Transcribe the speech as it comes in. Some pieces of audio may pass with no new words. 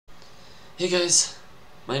Hey guys,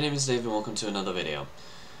 my name is Dave and welcome to another video.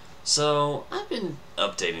 So, I've been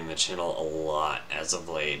updating the channel a lot as of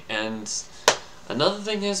late, and another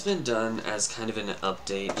thing has been done as kind of an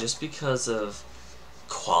update just because of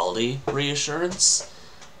quality reassurance.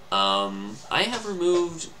 I have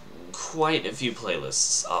removed quite a few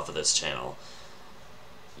playlists off of this channel.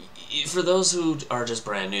 For those who are just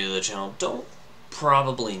brand new to the channel, don't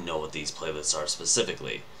probably know what these playlists are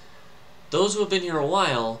specifically. Those who have been here a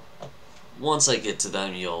while, once I get to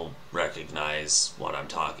them, you'll recognize what I'm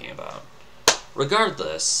talking about.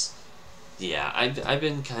 Regardless, yeah, I've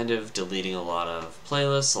been kind of deleting a lot of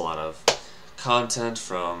playlists, a lot of content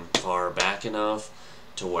from far back enough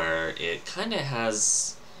to where it kind of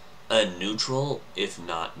has a neutral, if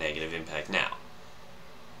not negative, impact now.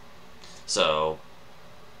 So,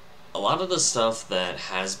 a lot of the stuff that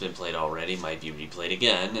has been played already might be replayed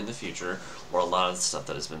again in the future, or a lot of the stuff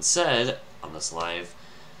that has been said on this live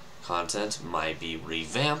content might be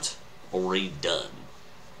revamped or redone,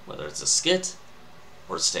 whether it's a skit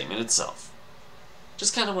or a statement itself.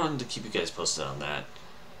 Just kind of wanted to keep you guys posted on that.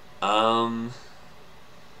 I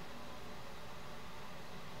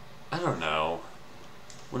don't know.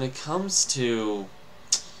 When it comes to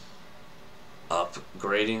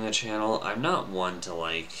upgrading the channel, I'm not one to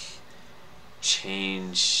like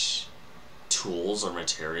change tools or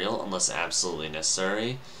material unless absolutely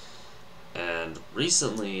necessary. And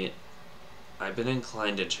recently, I've been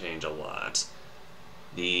inclined to change a lot.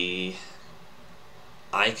 The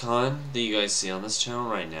icon that you guys see on this channel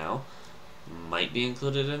right now might be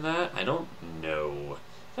included in that. I don't know.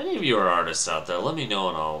 If any of you are artists out there, let me know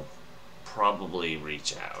and I'll probably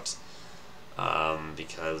reach out.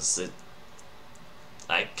 Because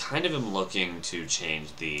I kind of am looking to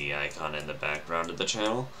change the icon in the background of the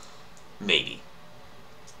channel. Maybe.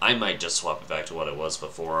 I might just swap it back to what it was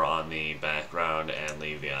before on the background and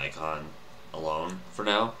leave the icon alone for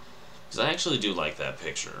now. Because I actually do like that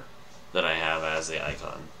picture that I have as the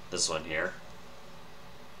icon. This one here.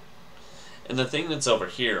 And the thing that's over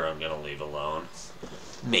here I'm going to leave alone.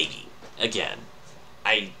 Maybe. Again,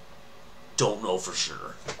 I don't know for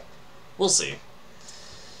sure. We'll see.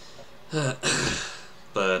 But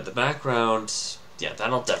the background, yeah,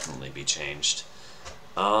 that'll definitely be changed.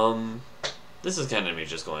 This is kind of me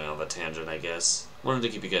just going off a tangent, I guess. Wanted to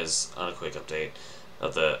keep you guys on a quick update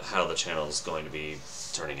of how the channel is going to be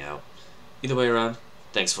turning out. Either way around,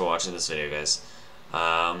 thanks for watching this video, guys.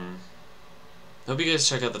 Hope you guys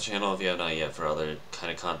check out the channel if you have not yet for other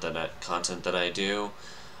kind of content that I do.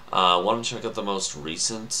 Want to check out the most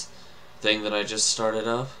recent thing that I just started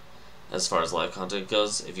up as far as live content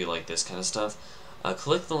goes, if you like this kind of stuff.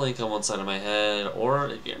 Click the link on one side of my head, or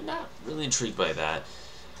if you're not really intrigued by that,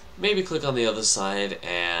 maybe click on the other side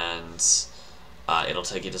and it'll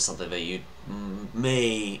take you to something that you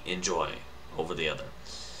may enjoy over the other.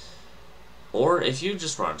 Or if you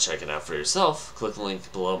just want to check it out for yourself, click the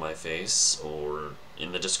link below my face or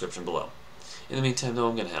in the description below. In the meantime, though,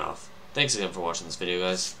 I'm going to head off. Thanks again for watching this video,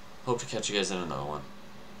 guys. Hope to catch you guys in another one.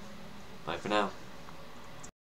 Bye for now.